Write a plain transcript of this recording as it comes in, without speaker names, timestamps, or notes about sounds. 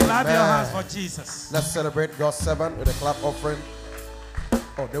hands for Jesus. Let's celebrate God's servant with a clap offering.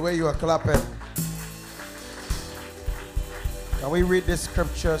 Oh, the way you are clapping. Can we read the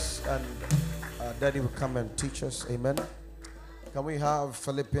scriptures and Daddy will come and teach us? Amen. Can we have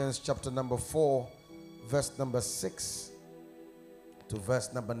Philippians chapter number 4, verse number 6 to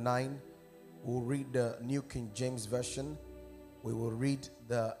verse number 9? We'll read the New King James Version. We will read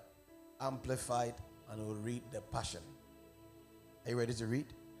the Amplified, and we'll read the Passion. Are you ready to read?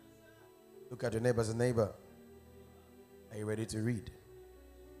 Look at your neighbor as a neighbor. Are you ready to read?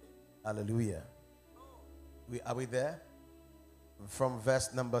 Hallelujah. Are we there? From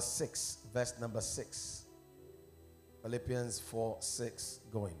verse number 6. Verse number 6. Philippians 4, 6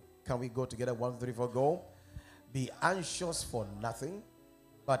 going. Can we go together? 1, 3, 4, go. Be anxious for nothing,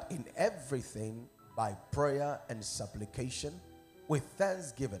 but in everything by prayer and supplication with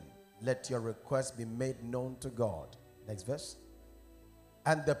thanksgiving let your requests be made known to God. Next verse.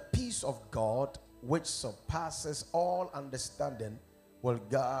 And the peace of God, which surpasses all understanding, will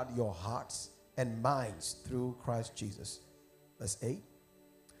guard your hearts and minds through Christ Jesus. Verse 8.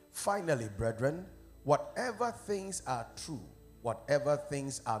 Finally, brethren, whatever things are true, whatever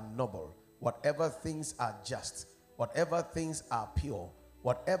things are noble, whatever things are just, whatever things are pure,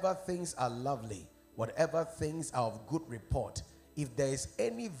 whatever things are lovely, whatever things are of good report, if there is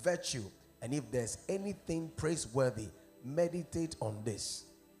any virtue and if there is anything praiseworthy, meditate on this.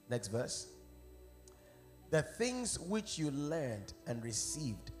 Next verse. The things which you learned and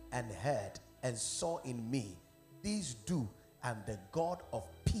received and heard and saw in me, these do, and the God of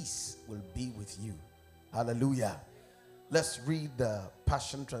peace will be with you. Hallelujah. Let's read the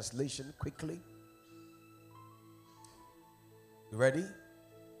Passion Translation quickly. You ready?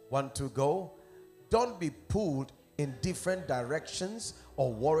 1, 2, go. Don't be pulled in different directions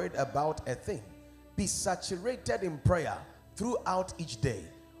or worried about a thing. Be saturated in prayer throughout each day,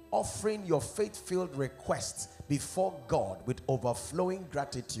 offering your faith-filled requests before God with overflowing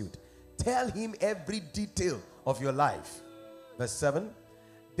gratitude. Tell him every detail of your life. Verse 7.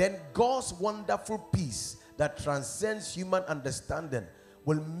 Then God's wonderful peace that transcends human understanding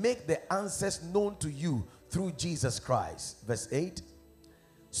will make the answers known to you through Jesus Christ. Verse 8.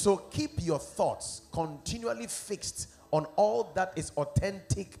 So keep your thoughts continually fixed on all that is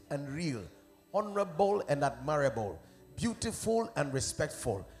authentic and real, honorable and admirable, beautiful and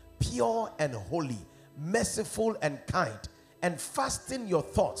respectful, pure and holy, merciful and kind, and fasten your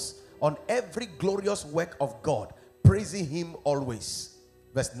thoughts on every glorious work of God, praising him always.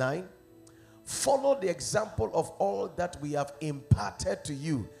 Verse 9. Follow the example of all that we have imparted to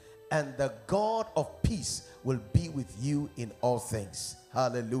you, and the God of peace will be with you in all things.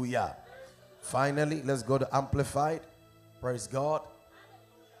 Hallelujah. Finally, let's go to Amplified. Praise God.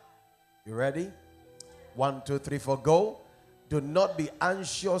 You ready? 1, 2, 3, 4, go. Do not be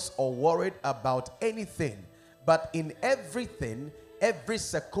anxious or worried about anything, but in everything, every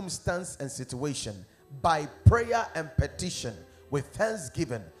circumstance and situation, by prayer and petition, with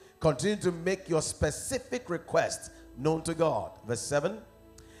thanksgiving, continue to make your specific requests known to God. Verse 7.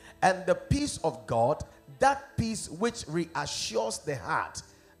 And the peace of God, that peace which reassures the heart,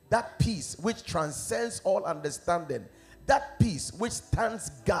 that peace which transcends all understanding, that peace which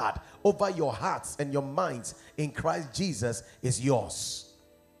stands guard over your hearts and your minds in Christ Jesus is yours.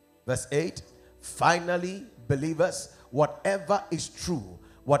 Verse 8. Finally, believers, whatever is true,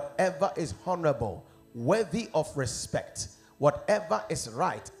 whatever is honorable, worthy of respect, whatever is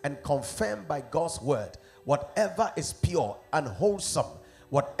right and confirmed by God's word, whatever is pure and wholesome,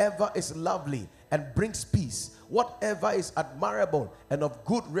 whatever is lovely and brings peace, whatever is admirable and of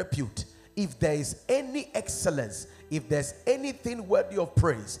good repute, if there is any excellence, if there's anything worthy of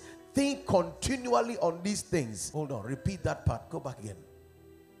praise, think continually on these things. Hold on, repeat that part. Go back again.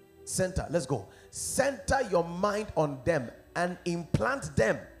 Center, let's go. Center your mind on them and implant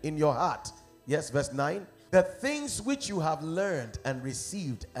them in your heart. Yes, verse 9. The things which you have learned and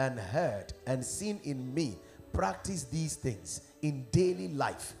received and heard and seen in me, practice these things in daily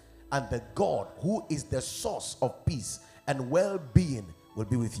life, and the God who is the source of peace and well-being will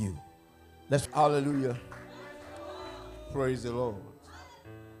be with you. Let's Hallelujah. Praise the Lord.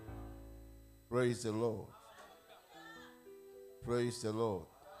 Praise the Lord. Praise the Lord.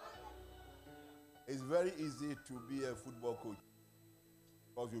 It's very easy to be a football coach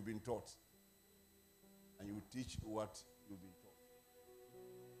because you've been taught, and you teach what you've been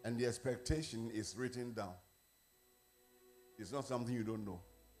taught, and the expectation is written down. It's not something you don't know.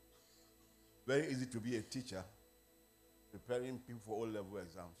 Very easy to be a teacher preparing people for O-level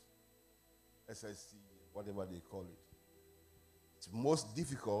exams, SSC, whatever they call it. It's most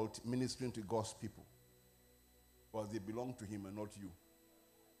difficult ministering to God's people because they belong to him and not you.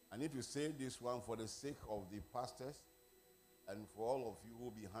 And need to say this one for the sake of the pastors and for all of you who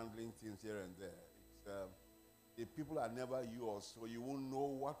will be handling things here and there. The people are never yours, so you won't know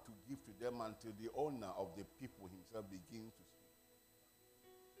what to give to them until the owner of the people himself begins to speak.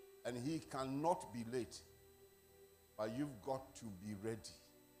 And he cannot be late, but you've got to be ready.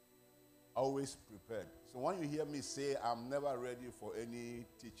 Always prepared. So when you hear me say, I'm never ready for any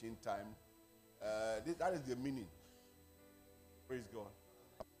teaching time, that is the meaning. Praise God.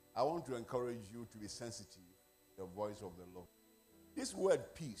 I want to encourage you to be sensitive to the voice of the Lord. This word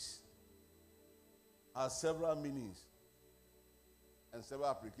peace has several meanings and several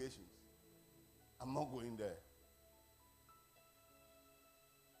applications. I'm not going there.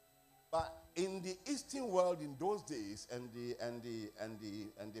 But in the Eastern world in those days, and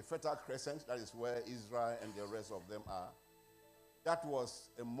the Fertile Crescent, that is where Israel and the rest of them are, that was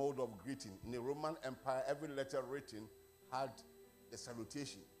a mode of greeting. In the Roman Empire, every letter written had the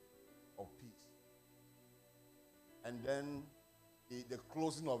salutation of peace. And then the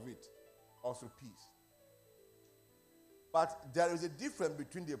closing of it, also peace. But there is a difference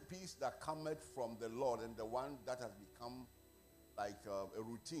between the peace that cometh from the Lord and the one that has become like a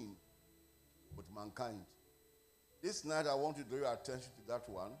routine with mankind. This night I want to draw your attention to that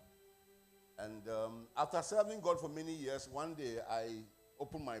one. And after serving God for many years, one day I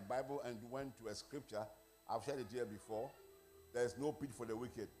opened my Bible and went to a scripture. I've shared it here before. There is no pity for the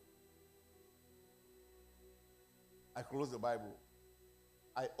wicked. I closed the Bible.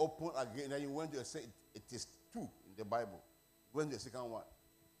 I opened again, and you went to say it is two in the Bible. Went to the second one.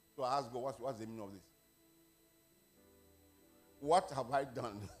 So I asked God, what's the meaning of this? What have I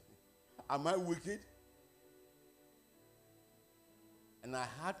done? Am I wicked? And I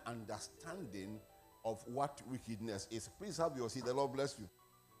had understanding of what wickedness is. Please have your seat. The Lord bless you.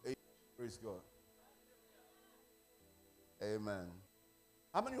 Amen. Praise God. Amen.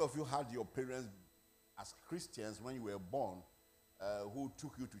 How many of you had your parents as Christians when you were born who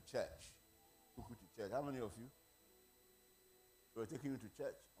took you to church? Took you to church. How many of you? They were taking you to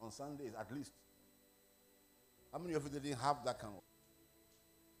church on Sundays at least. How many of you didn't have that kind of?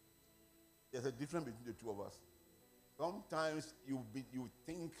 There's a difference between the two of us. Sometimes you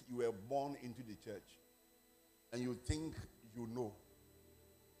think you were born into the church, and you think you know.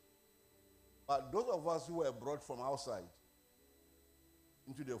 But those of us who were brought from outside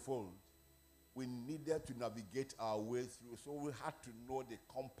into the fold, we needed to navigate our way through, so we had to know the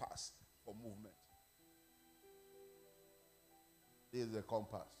compass for movement. This is the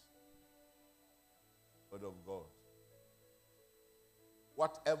compass. Word of God.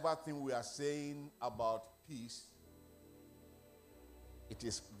 Whatever thing we are saying about peace, it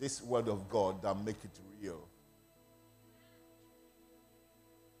is this word of God that makes it real.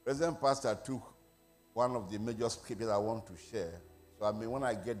 President Pastor took one of the major scriptures I want to share. So when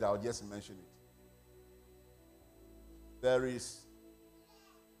I get there, I'll just mention it. There is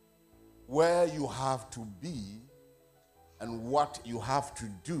where you have to be and what you have to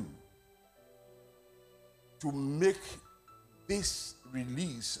do to make this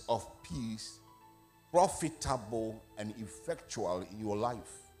release of peace profitable and effectual in your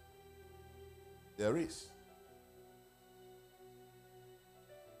life. There is.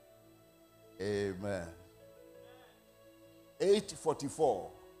 Amen.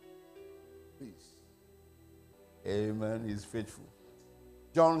 8:44. Please. Amen. He's faithful.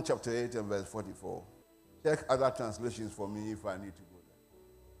 John chapter 8 and verse 44. Check other translations for me if I need to go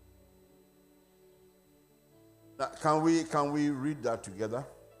there. Now, can we read that together?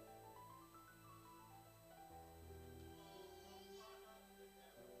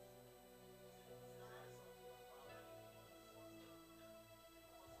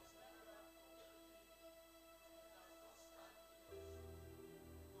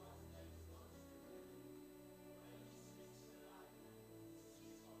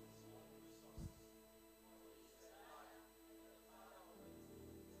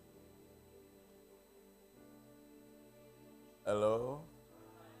 Hello?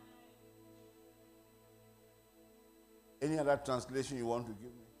 Any other translation you want to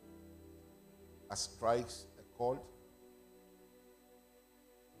give me? A strikes a chord?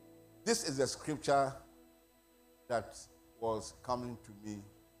 This is a scripture that was coming to me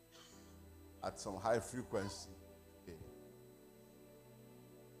at some high frequency. Okay.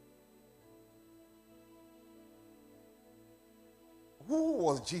 Who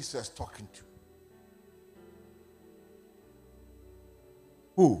was Jesus talking to?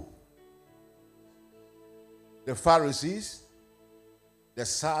 Who? The Pharisees, the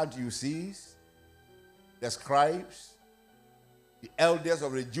Sadducees, the scribes, the elders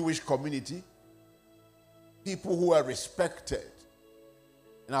of the Jewish community, people who are respected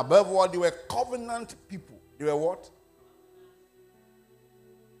And above all, they were covenant people. They were what?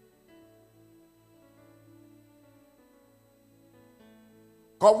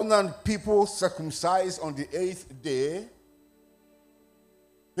 Covenant people circumcised on the 8th day,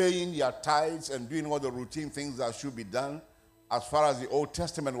 paying their tithes and doing all the routine things that should be done as far as the Old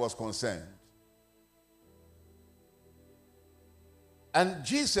Testament was concerned. And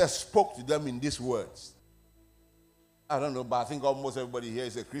Jesus spoke to them in these words. I don't know, but I think almost everybody here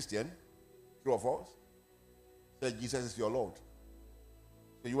is a Christian. True or false? Say Jesus is your Lord.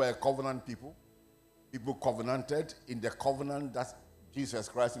 So you are a covenant people. People covenanted in the covenant that Jesus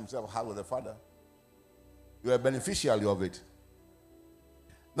Christ himself had with the Father. You are a beneficiary of it.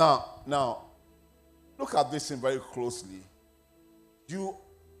 Now, look at this thing very closely. You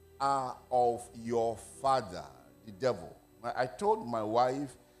are of your father, the devil. I told my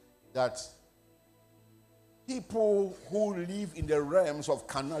wife that people who live in the realms of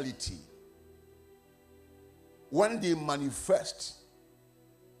carnality, when they manifest,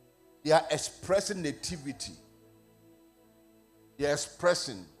 they are expressing nativity. They are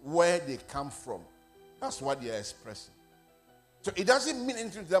expressing where they come from. That's what they are expressing. So it doesn't mean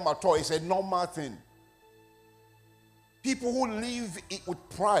anything to them at all. It's a normal thing. People who live it with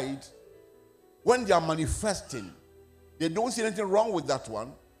pride, when they are manifesting, they don't see anything wrong with that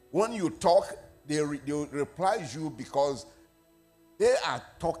one. When you talk, they reply you because they are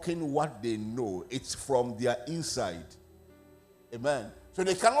talking what they know. It's from their inside. Amen. So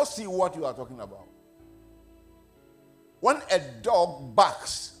they cannot see what you are talking about. When a dog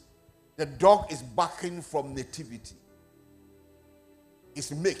barks, the dog is barking from nativity.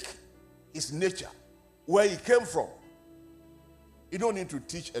 His make, his nature, where he came from. You don't need to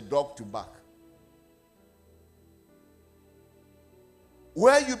teach a dog to bark.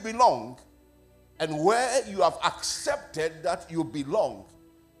 Where you belong and where you have accepted that you belong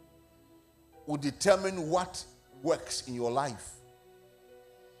will determine what works in your life.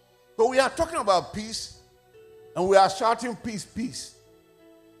 So we are talking about peace. And we are shouting peace, peace.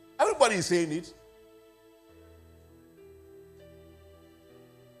 Everybody is saying it.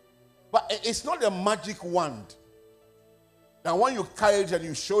 But it's not a magic wand. Now when you carry it and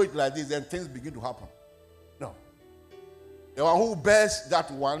you show it like this, then things begin to happen. No. The one who bears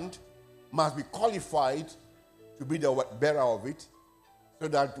that wand must be qualified to be the bearer of it, so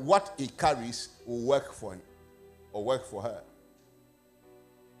that what he carries will work for him or work for her.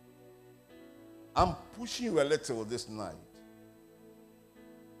 I'm pushing you a little this night.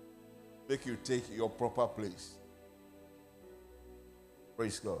 Make you take your proper place.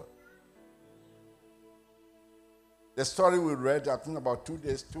 Praise God. The story we read, I think about 2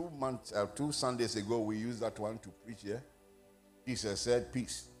 Sundays ago, we used that one to preach here. Jesus said,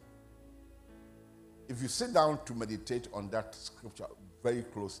 peace. If you sit down to meditate on that scripture very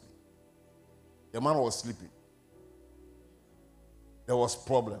closely, the man was sleeping. There was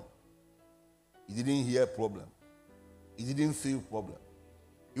problem. He didn't hear problem. He didn't feel problem.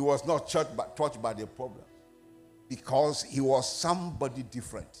 He was not touched by the problem because he was somebody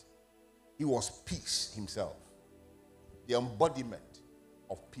different. He was peace himself. The embodiment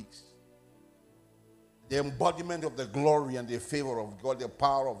of peace. The embodiment of the glory and the favor of God, the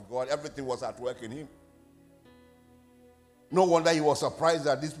power of God, everything was at work in him. No wonder he was surprised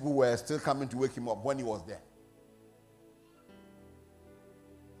that these people were still coming to wake him up when he was there.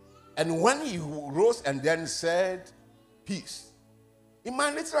 And when he rose and then said, peace, in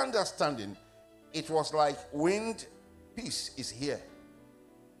my little understanding, it was like wind, peace is here.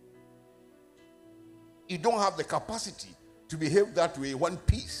 You don't have the capacity to behave that way when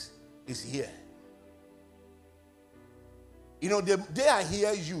peace is here. You know, the day I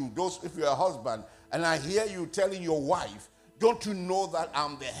hear you, if you're a husband, and I hear you telling your wife, don't you know that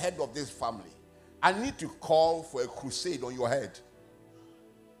I'm the head of this family? I need to call for a crusade on your head.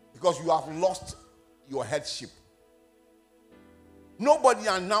 Because you have lost your headship. Nobody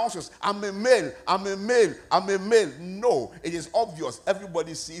announces, I'm a male, I'm a male, I'm a male. No, it is obvious.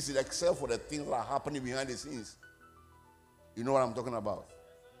 Everybody sees it except for the things that are happening behind the scenes. You know what I'm talking about?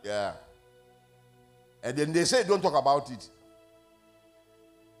 Yeah. And then they say, don't talk about it.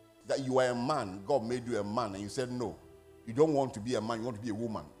 That you are a man, God made you a man, and you said no. You don't want to be a man, you want to be a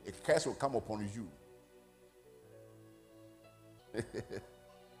woman. A curse will come upon you.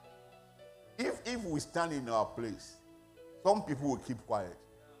 If we stand in our place, some people will keep quiet.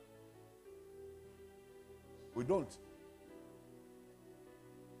 We don't.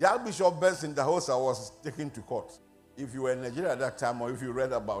 The Archbishop Benson Dahosa was taken to court. If you were in Nigeria at that time, or if you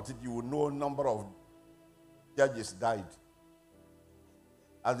read about it, you would know a number of judges died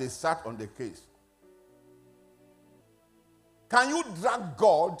as they sat on the case. Can you drag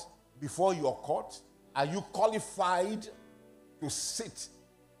God before your court? Are you qualified to sit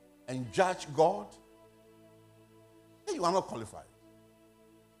and judge God? You are not qualified.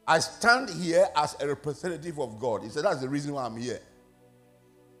 I stand here as a representative of God. He said, that's the reason why I'm here.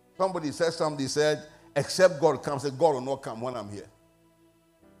 Somebody said something, said, except God comes, God will not come when I'm here.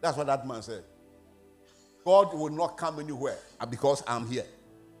 That's what that man said. God will not come anywhere because I'm here.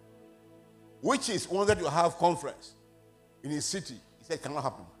 Which is wanted to have conference in his city. He said, cannot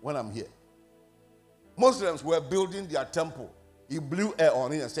happen when I'm here. Muslims were building their temple. He blew air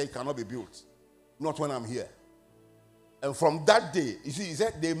on it and said, it cannot be built. Not when I'm here. And from that day, you see, he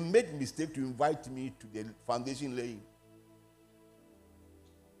said, they made mistake to invite me to the foundation laying.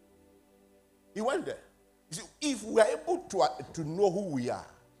 He went there. You see, if we are able to know who we are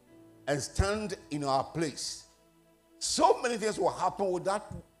and stand in our place, so many things will happen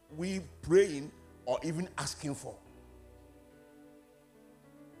without we praying or even asking for.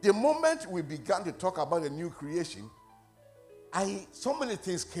 The moment we began to talk about the new creation, so many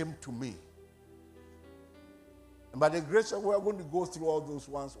things came to me. And by the grace of God, we're going to go through all those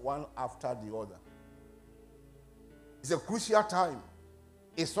ones, one after the other. It's a crucial time.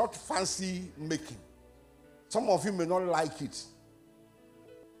 It's not fancy making. Some of you may not like it.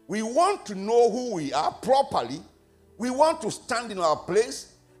 We want to know who we are properly. We want to stand in our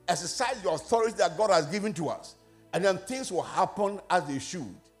place, exercise the authority that God has given to us, and then things will happen as they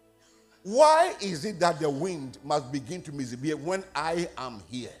should. Why is it that the wind must begin to misbehave when I am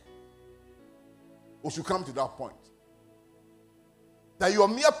here? We should come to that point. That your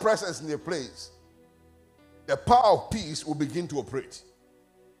mere presence in a place, the power of peace will begin to operate.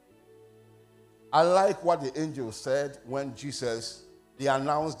 I like what the angel said when they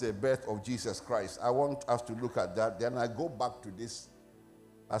announced the birth of Jesus Christ. I want us to look at that. Then I go back to this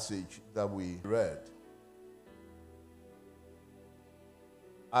passage that we read.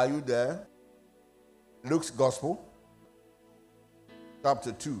 Are you there? Luke's Gospel,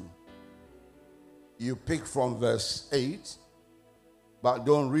 chapter 2. You pick from verse 8, but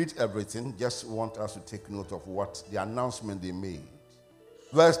don't read everything. Just want us to take note of what the announcement they made.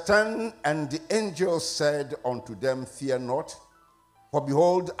 Verse 10, and the angel said unto them, fear not, for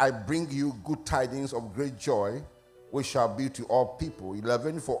behold, I bring you good tidings of great joy, which shall be to all people.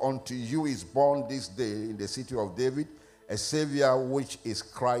 11, for unto you is born this day in the city of David a Savior, which is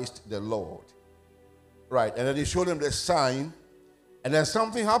Christ the Lord. Right, and then he showed them the sign, and then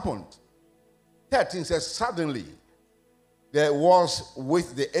something happened. 13 says, suddenly there was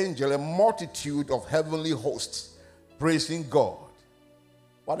with the angel a multitude of heavenly hosts praising God.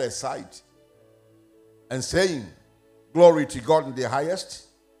 What a sight. And saying, glory to God in the highest,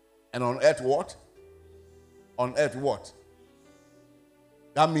 and on earth what? On earth what?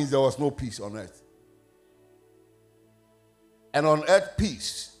 That means there was no peace on earth. And on earth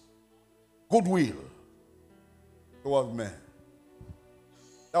peace, goodwill towards men.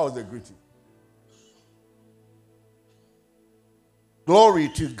 That was the greeting. Glory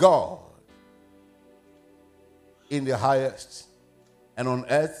to God in the highest, and on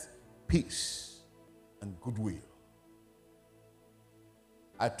earth peace and goodwill.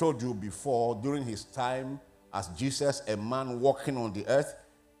 I told you before, during his time as Jesus, a man walking on the earth,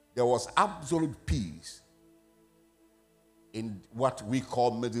 there was absolute peace in what we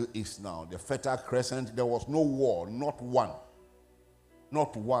call Middle East now, the Fertile Crescent. There was no war, not one.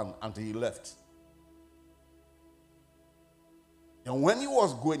 Not one until he left. And when he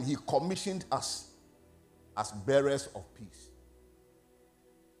was going, he commissioned us as bearers of peace.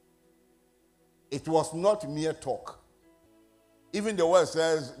 It was not mere talk. Even the word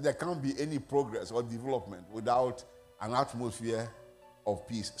says there can't be any progress or development without an atmosphere of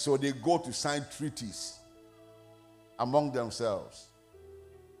peace. So they go to sign treaties among themselves.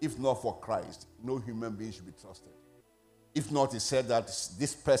 If not for Christ, no human being should be trusted. If not, it said that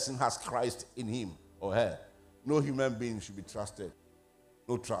this person has Christ in him or her. No human being should be trusted.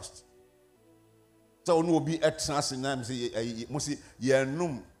 No trust. So no be at chance in them say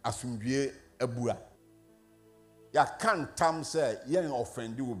yenum asumdue abua. Ya can't tam say yen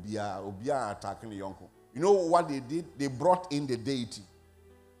offend obia attacking the yonko. You know what they did? They brought in the deity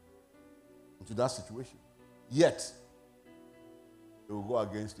into that situation. Yet they will go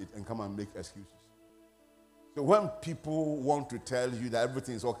against it and come and make excuses. So when people want to tell you that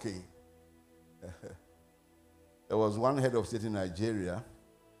everything is okay, there was one head of state in Nigeria.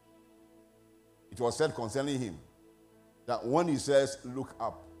 It was said concerning him that when he says, look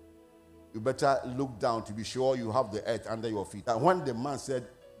up, you better look down to be sure you have the earth under your feet. And when the man said,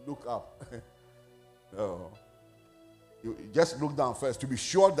 look up, no, you just look down first to be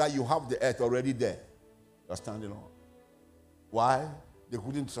sure that you have the earth already there. You're standing on. Why? They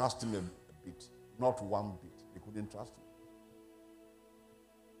couldn't trust him a bit. Not one bit. They couldn't trust him.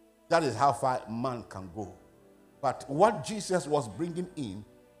 That is how far man can go. But what Jesus was bringing in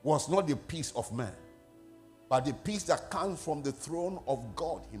was not the peace of man, but the peace that comes from the throne of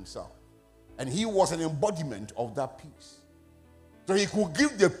God himself. And he was an embodiment of that peace. So he could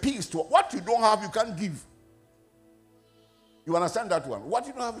give the peace to what you don't have, you can't give. You understand that one? What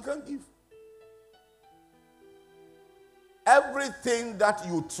you don't have, you can't give. Everything that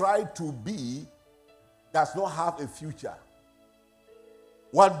you try to be does not have a future.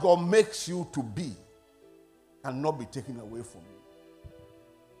 What God makes you to be cannot be taken away from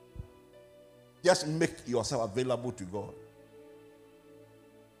you. Just make yourself available to God.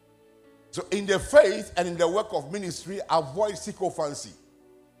 So in the faith and in the work of ministry, avoid sycophancy.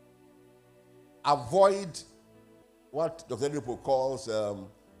 Avoid what Dr. Edipo calls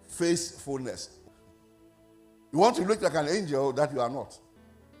faithfulness. You want to look like an angel that you are not.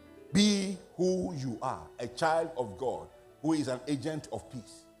 Be who you are, a child of God who is an agent of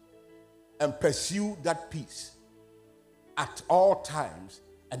peace. And pursue that peace at all times,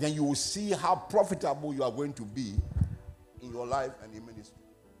 and then you will see how profitable you are going to be in your life and in ministry.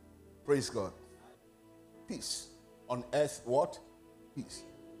 Praise God. Peace. On earth, what? Peace.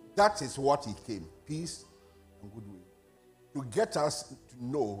 That is what he came. Peace and goodwill. To get us to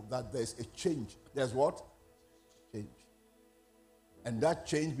know that there's a change. There's what? Change. And that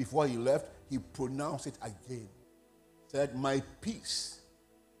change, before he left, he pronounced it again. Said, my peace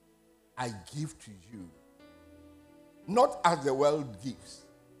I give to you. Not as the world gives.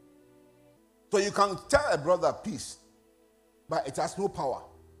 So you can tell a brother peace, but it has no power.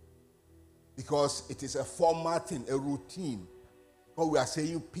 Because it is a formal thing, a routine. But we are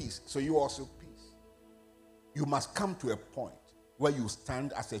saying peace, so you also peace. You must come to a point where you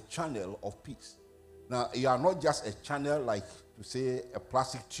stand as a channel of peace. Now, you are not just a channel like, to say, a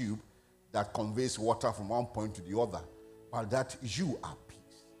plastic tube that conveys water from one point to the other, but that you are peace.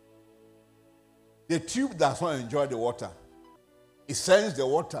 The tube does not enjoy the water. It sends the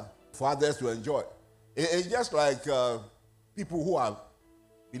water for others to enjoy. It's just like people who are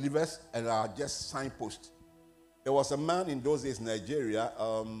believers and are just signposts. There was a man in those days in Nigeria,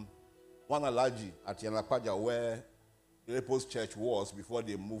 one Alaji at Yanapaja, where the Edipo's church was before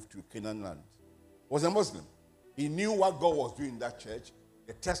they moved to Canaan land. Was a Muslim. He knew what God was doing in that church,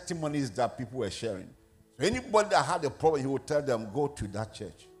 the testimonies that people were sharing. So anybody that had a problem, he would tell them, go to that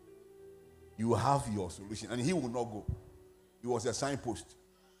church. You have your solution. And he would not go. He was a signpost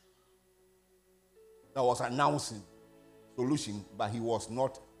that was announcing solution, but he was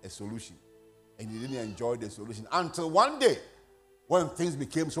not a solution. And he didn't enjoy the solution until one day when things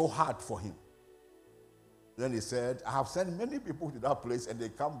became so hard for him. Then he said, I have sent many people to that place and they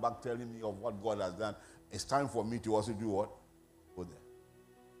come back telling me of what God has done. It's time for me to also do what? Go there.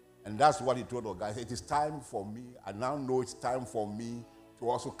 And that's what he told the guys. It is time for me. I now know it's time for me to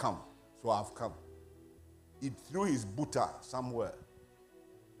also come. So I've come. He threw his buta somewhere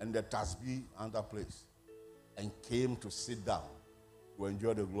and the tasbih another place and came to sit down to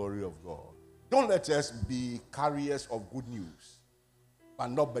enjoy the glory of God. Don't let us be carriers of good news, but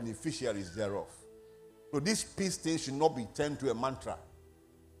not beneficiaries thereof. So this peace thing should not be turned to a mantra.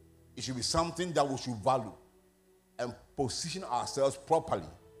 It should be something that we should value and position ourselves properly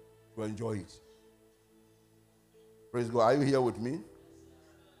to enjoy it. Praise God. Are you here with me?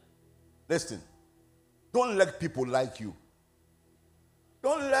 Listen. Don't let people like you.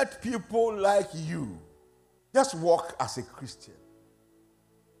 Don't let people like you. Just walk as a Christian,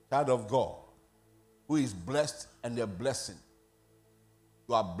 child of God, who is blessed and a blessing.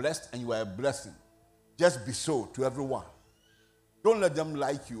 You are blessed and you are a blessing. Just be so to everyone. Don't let them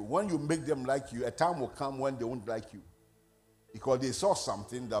like you. When you make them like you, a time will come when they won't like you, because they saw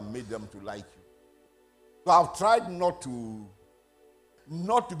something that made them to like you. So I've tried not to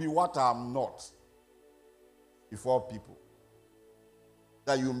be what I'm not before people.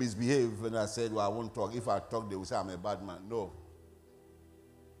 That you misbehave when I said, well, I won't talk. If I talk, they will say I'm a bad man. No.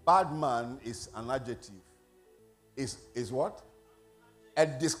 Bad man is an adjective. Is what? A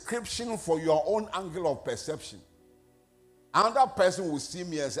description for your own angle of perception. Another person will see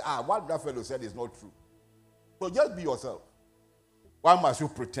me and say, what that fellow said is not true. So just be yourself. Why must you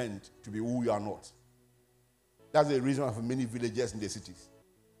pretend to be who you are not? That's the reason for many villagers in the cities.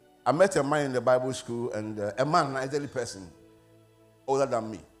 I met a man in the Bible school, and a man, an elderly person, older than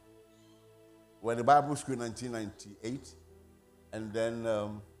me. We were in the Bible school in 1998, and then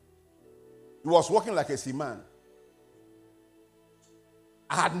he was working like a seaman.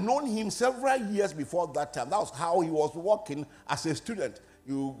 I had known him several years before that time. That was how he was working as a student.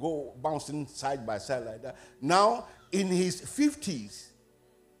 You go bouncing side by side like that. Now, in his 50s.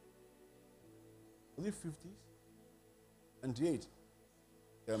 Was it 50s? 28.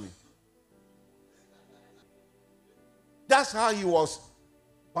 Tell me. That's how he was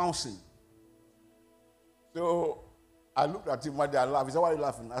bouncing. So I looked at him one day, I laughed. He said, "Why are you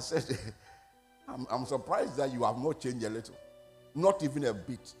laughing?" I said, I'm surprised that you have not changed a little. Not even a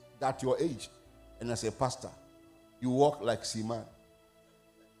bit. At your age. And as a pastor, you walk like Seaman.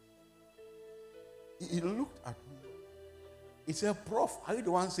 He looked at me. He said, "Prof, are you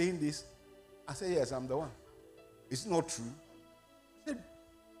the one saying this?" I said, "Yes, I'm the one." It's not true. He said,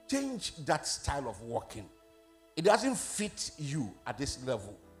 "Change that style of walking. It doesn't fit you at this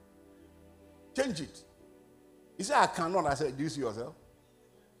level. Change it." He said, "I cannot." I said, "Do you see yourself?"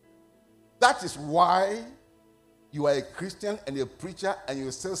 That is why you are a Christian and a preacher and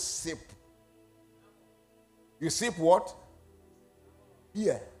you still sip. You sip what?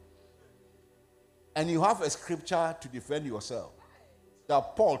 Beer. And you have a scripture to defend yourself.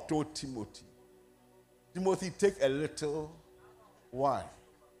 That Paul told Timothy. Timothy, take a little wine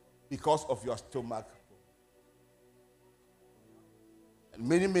because of your stomach. And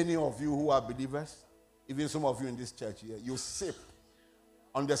many of you who are believers, even some of you in this church here, you sip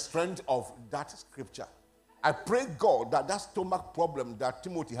on the strength of that scripture. I pray God that that stomach problem that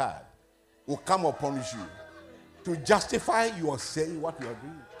Timothy had will come upon you to justify your saying what you are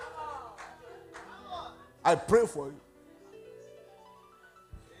doing. I pray for you.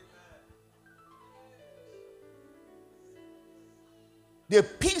 The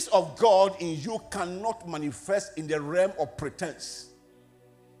peace of God in you cannot manifest in the realm of pretense.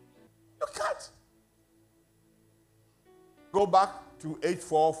 You can't. Go back to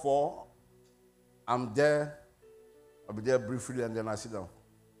 844. I'm there. I'll be there briefly and then I sit down.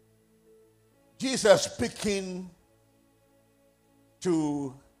 Jesus speaking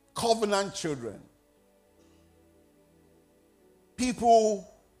to covenant children. People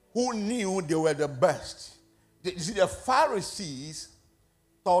who knew they were the best. You see, the Pharisees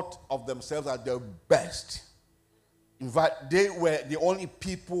thought of themselves as the best. In fact, they were the only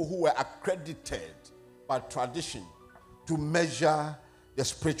people who were accredited by tradition to measure the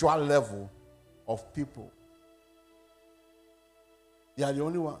spiritual level of people. They are the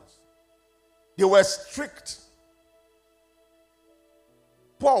only ones. They were strict.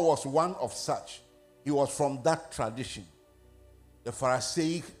 Paul was one of such. He was from that tradition, the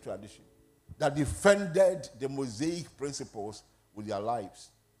Pharisaic tradition, that defended the Mosaic principles with their lives.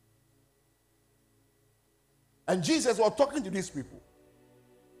 And Jesus was talking to these people.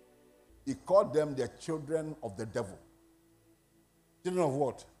 He called them the children of the devil. Children of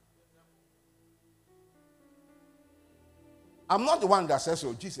what? I'm not the one that says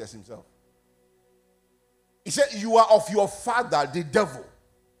so, Jesus himself. He said, "You are of your father, the devil."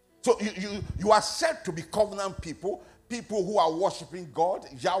 So you are said to be covenant people, people who are worshiping God,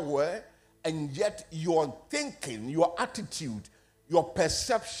 Yahweh, and yet your thinking, your attitude, your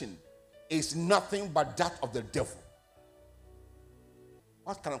perception is nothing but that of the devil.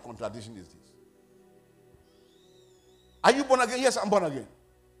 What kind of contradiction is this? Are you born again? Yes, I'm born again.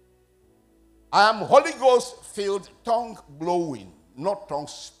 I am Holy Ghost filled, tongue blowing, not tongue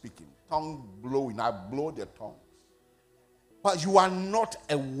speaking, tongue blowing. I blow the tongues. But you are not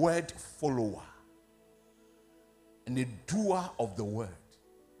a word follower and a doer of the word.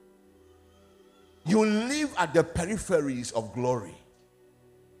 You live at the peripheries of glory.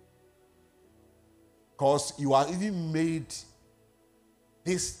 Because you are even made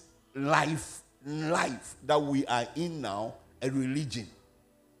this life that we are in now a religion.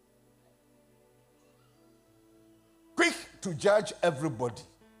 Quick to judge everybody.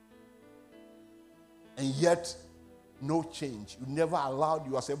 And yet, no change. You never allowed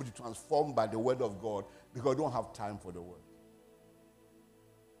yourself to be transformed by the word of God because you don't have time for the word.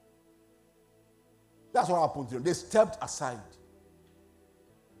 That's what happened to them. They stepped aside.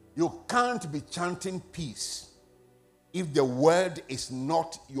 You can't be chanting peace if the word is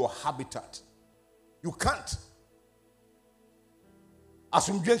not your habitat. You can't.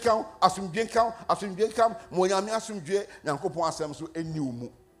 Asumdwe kam, monyame asumdwe, nyankopon asem so eni umu.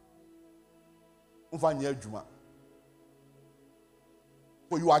 Mfa nya adwuma.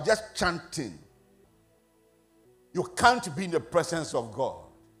 So you are just chanting. You can't be in the presence of God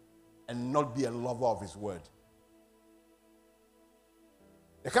and not be a lover of his word.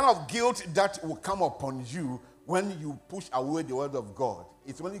 The kind of guilt that will come upon you when you push away the word of God,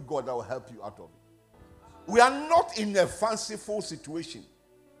 it's only God that will help you out of it. We are not in a fanciful situation.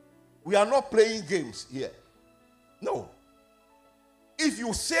 We are not playing games here. No. If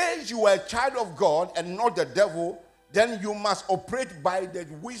you say you are a child of God and not the devil, then you must operate by the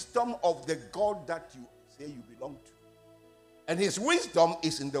wisdom of the God that you say you belong to. And his wisdom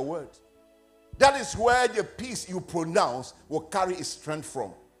is in the word. That is where the peace you pronounce will carry its strength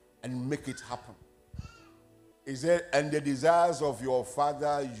from and make it happen. Is there, and the desires of your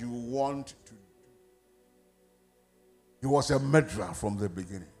father you want to do. He was a murderer from the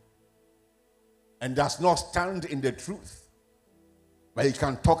beginning and does not stand in the truth, but he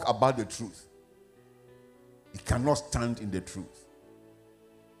can talk about the truth. He cannot stand in the truth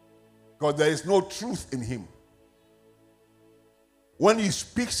because there is no truth in him. When he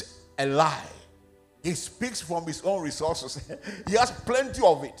speaks a lie, he speaks from his own resources. He has plenty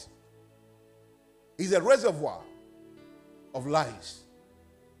of it. He's a reservoir of lies.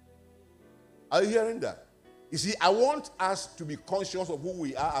 Are you hearing that? You see, I want us to be conscious of who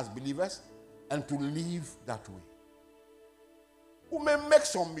we are as believers and to live that way. We may make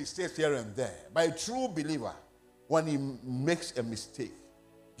some mistakes here and there, but a true believer, when he makes a mistake,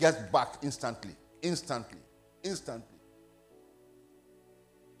 gets back instantly.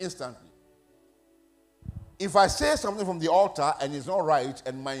 If I say something from the altar and it's not right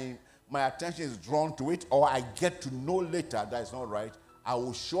and my attention is drawn to it, or I get to know later that it's not right, I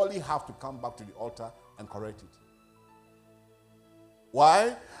will surely have to come back to the altar and correct it.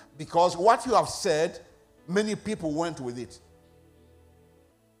 Why? Because what you have said, many people went with it.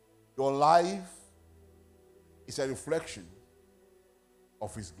 Your life is a reflection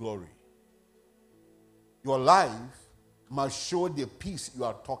of his glory. Your life must show the peace you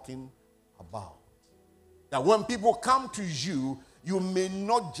are talking about. That when people come to you, you may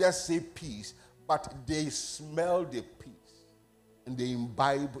not just say peace, but they smell the peace and they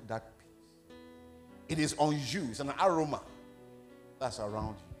imbibe that peace. It is on you. It's an aroma that's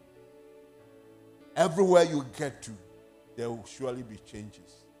around you. Everywhere you get to, there will surely be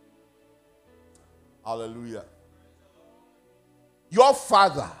changes. Hallelujah. Your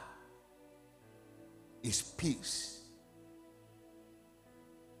Father is peace.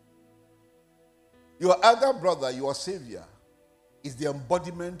 Your elder brother, your Savior, is the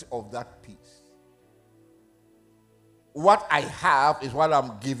embodiment of that peace. What I have is what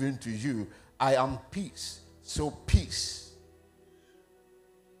I'm giving to you. I am peace. So peace.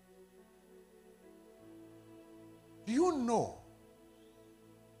 Do you know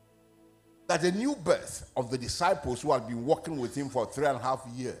that the new birth of the disciples who had been walking with him for 3.5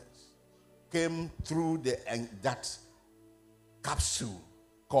 years came through that capsule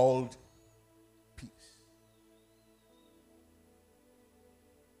called peace?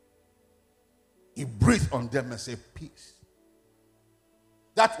 He breathed on them and said, peace.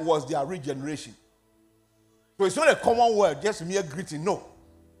 That was their regeneration. So it's not a common word, just mere greeting. No.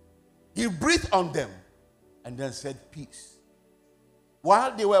 He breathed on them and then said, peace.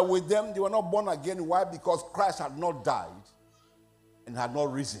 While they were with them, they were not born again. Why? Because Christ had not died and had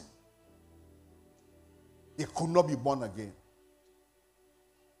not risen. They could not be born again.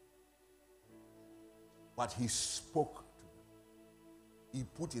 But he spoke to them. He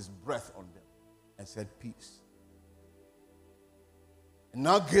put his breath on them and said, peace. And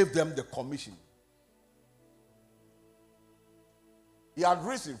now gave them the commission. He had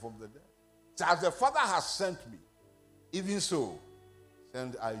risen from the dead. So as the Father has sent me, even so,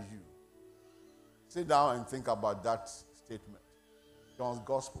 send I you. Sit down and think about that statement. John's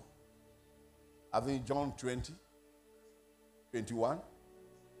Gospel. I think John 20, 21.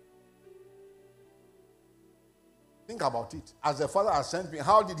 Think about it. As the Father has sent me,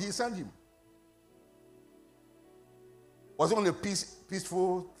 how did he send him? Was it on a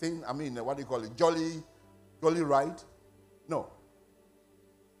peaceful thing? I mean, what do you call it? Jolly ride? No.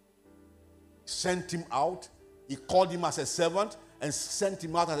 Sent him out. He called him as a servant and sent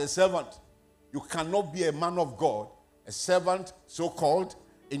him out as a servant. You cannot be a man of God, a servant so-called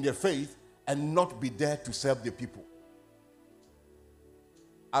in the faith, and not be there to serve the people.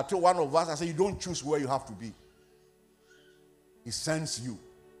 I told one of us, I said, you don't choose where you have to be. He sends you.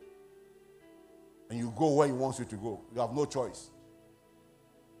 And you go where he wants you to go. You have no choice.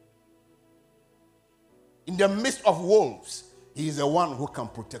 In the midst of wolves, he is the one who can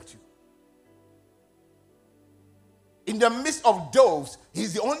protect you. In the midst of doves,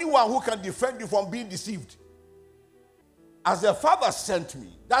 he's the only one who can defend you from being deceived. As the Father sent me,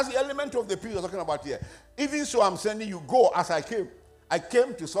 that's the element of the peace we're talking about here. Even so, I'm sending you, go as I came. I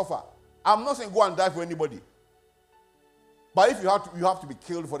came to suffer. I'm not saying go and die for anybody. But if you have to be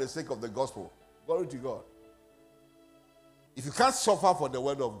killed for the sake of the gospel, glory to God. If you can't suffer for the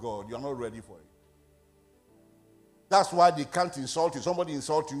word of God, you're not ready for it. That's why they can't insult you. Somebody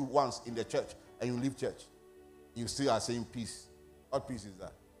insults you once in the church and you leave church. You still are saying peace. What peace is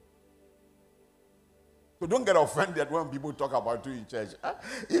that? So don't get offended when people talk about you in church.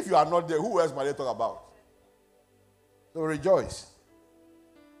 If you are not there, who else might they talk about? So rejoice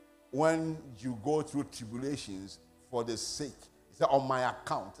when you go through tribulations for the sake. He said, on my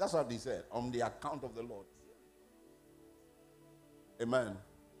account. That's what he said. On the account of the Lord. Amen.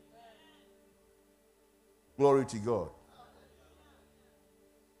 Glory to God.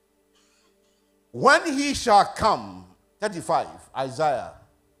 When he shall come, 35, Isaiah.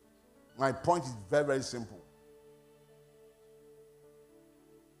 My point is very, very simple.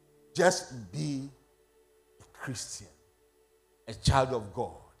 Just be a Christian, a child of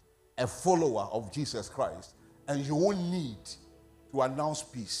God, a follower of Jesus Christ, and you won't need to announce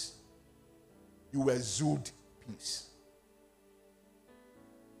peace. You exude peace.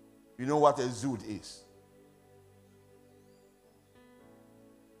 You know what exude is?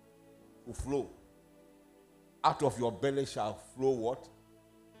 To flow. Out of your belly shall flow what?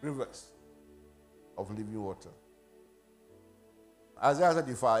 Rivers of living water. Isaiah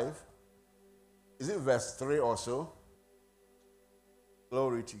 35, is it verse 3 or so?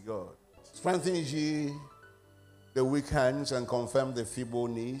 Glory to God. Strengthen ye the weak hands and confirm the feeble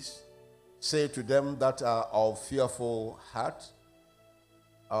knees. Say to them that are of fearful heart,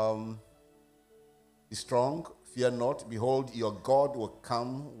 be strong, fear not. Behold, your God will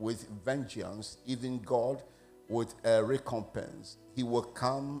come with vengeance, even God with a recompense. He will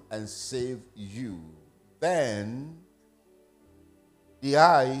come and save you. Then the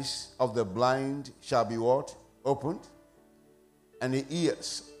eyes of the blind shall be what? Opened. And the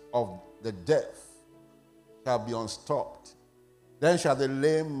ears of the deaf shall be unstopped. Then shall the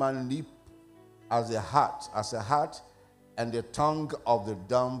lame man leap as a hart, and the tongue of the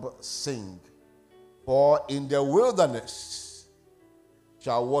dumb sing. For in the wilderness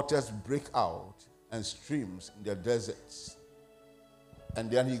shall waters break out, and streams in the deserts.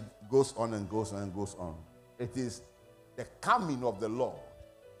 And then he goes on and goes on and goes on. It is the coming of the Lord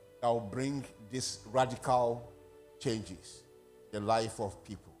that will bring these radical changes in the life of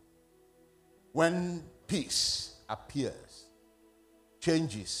people. When peace appears,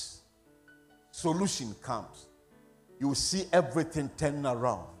 changes, solution comes, you will see everything turn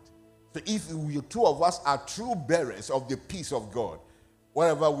around. So if we two of us are true bearers of the peace of God,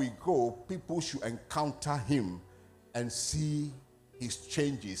 wherever we go, people should encounter him and see his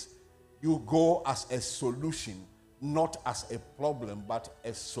changes. You go as a solution, not as a problem, but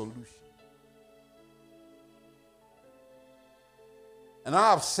a solution. And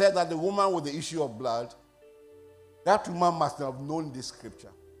I have said that the woman with the issue of blood, that woman must have known this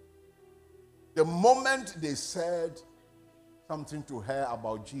scripture. The moment they said something to her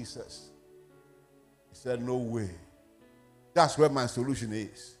about Jesus, he said, no way. That's where my solution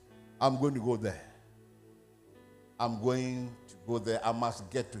is. I'm going to go there. I'm going to go there. I must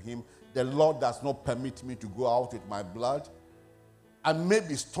get to him. The Lord does not permit me to go out with my blood. I may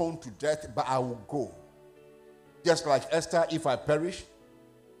be stoned to death, but I will go. Just like Esther, if I perish,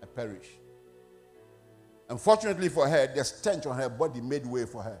 I perish. Unfortunately for her, the stench on her body made way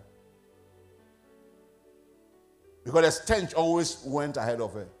for her. Because the stench always went ahead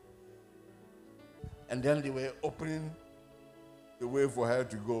of her. And then they were opening the way for her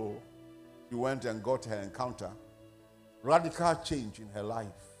to go. She went and got her encounter. Radical change in her life.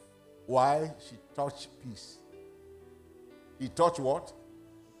 Why? She touched peace. He touched what?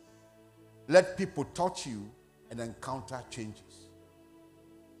 Let people touch you and encounter changes.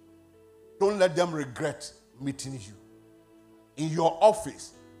 Don't let them regret meeting you. In your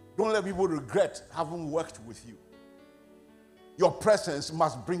office, don't let people regret having worked with you. Your presence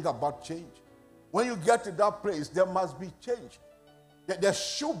must bring about change. When you get to that place, there must be change. There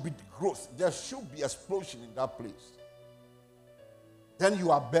should be growth. There should be explosion in that place. Then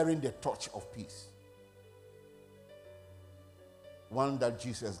you are bearing the torch of peace. One that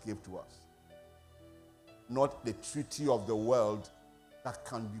Jesus gave to us. Not the treaty of the world that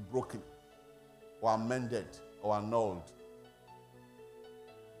can be broken or amended or annulled.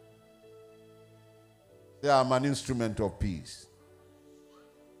 I am an instrument of peace.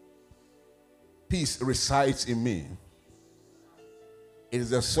 Peace resides in me. It is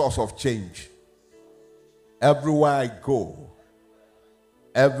the source of change. Everywhere I go,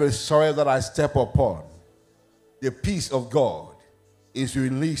 every soil that I step upon, the peace of God is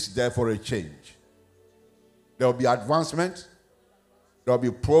released there for a change. There will be advancement. There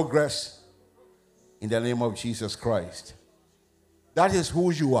will be progress in the name of Jesus Christ. That is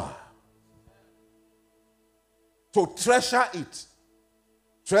who you are. So treasure it.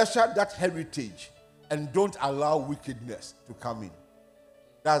 Treasure that heritage and don't allow wickedness to come in.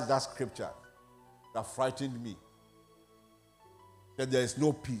 That's that scripture that frightened me. That there is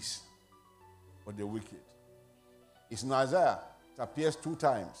no peace for the wicked. It's in Isaiah. It appears 2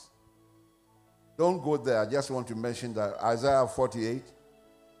 times. Don't go there. I just want to mention that Isaiah 48,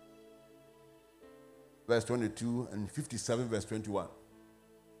 verse 22, and 57, verse 21.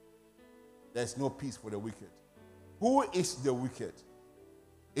 There's no peace for the wicked. Who is the wicked?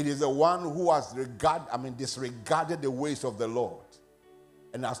 It is the one who has disregarded the ways of the Lord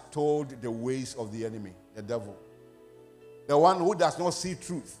and has told the ways of the enemy, the devil. The one who does not see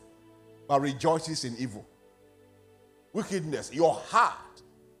truth but rejoices in evil. Wickedness, your heart,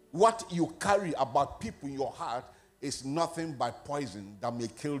 what you carry about people in your heart is nothing but poison that may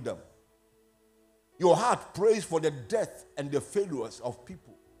kill them. Your heart prays for the death and the failures of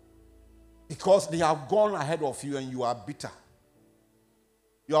people because they have gone ahead of you and you are bitter.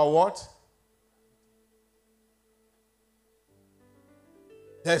 You are what?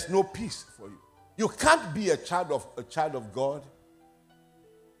 There's no peace for you. You can't be a child of God,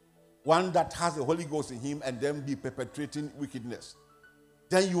 one that has the Holy Ghost in him, and then be perpetrating wickedness.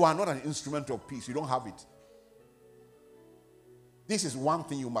 Then you are not an instrument of peace. You don't have it. This is one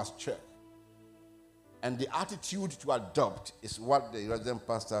thing you must check. And the attitude to adopt is what the Reverend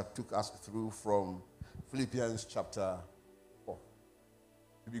Pastor took us through from Philippians chapter 4.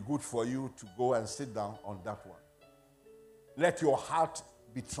 It would be good for you to go and sit down on that one. Let your heart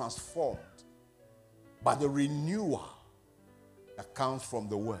be transformed by the renewal that comes from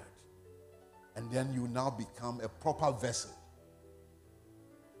the word. And then you now become a proper vessel.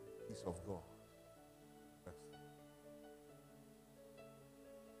 Peace of God.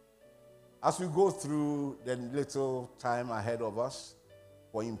 As we go through the little time ahead of us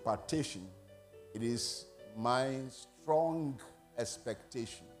for impartation, it is my strong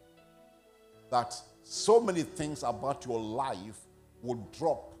expectation that so many things about your life will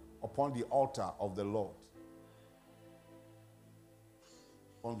drop upon the altar of the Lord.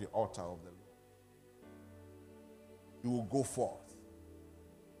 On the altar of the Lord. You will go forth.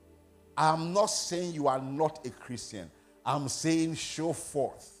 I'm not saying you are not a Christian. I'm saying show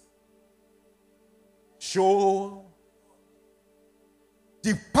forth.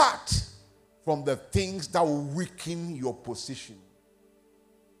 Depart from the things that will weaken your position.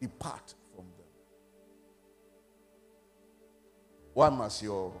 Depart from them. Why must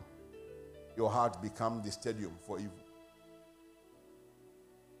your heart become the stadium for evil?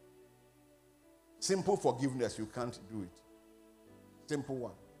 Simple forgiveness, you can't do it. Simple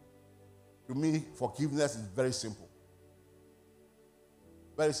one. To me, forgiveness is very simple.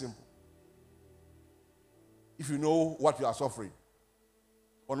 Very simple. If you know what you are suffering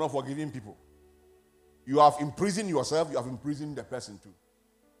for not forgiving people, you have imprisoned yourself, you have imprisoned the person too.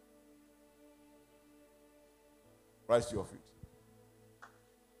 Rise to your feet.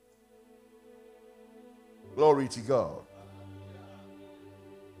 Glory to God.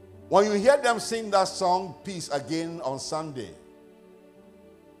 When you hear them sing that song, Peace, again on Sunday,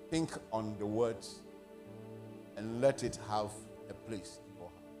 think on the words and let it have a place in your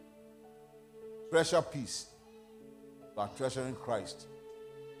heart. Treasure peace, but treasuring Christ.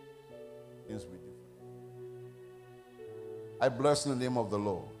 Things will be different. I bless in the name of the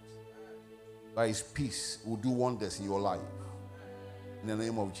Lord that his peace will do wonders in your life. In the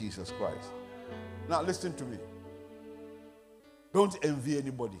name of Jesus Christ. Now listen to me. Don't envy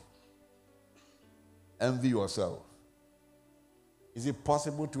anybody. Envy yourself. Is it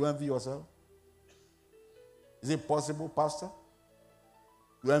possible to envy yourself? Is it possible, Pastor,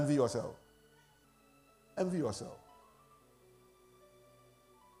 to envy yourself? Envy yourself.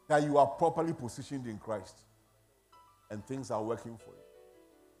 That you are properly positioned in Christ and things are working for you.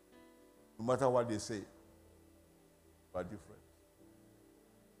 No matter what they say, you are different.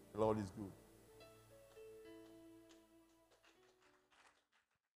 The Lord is good.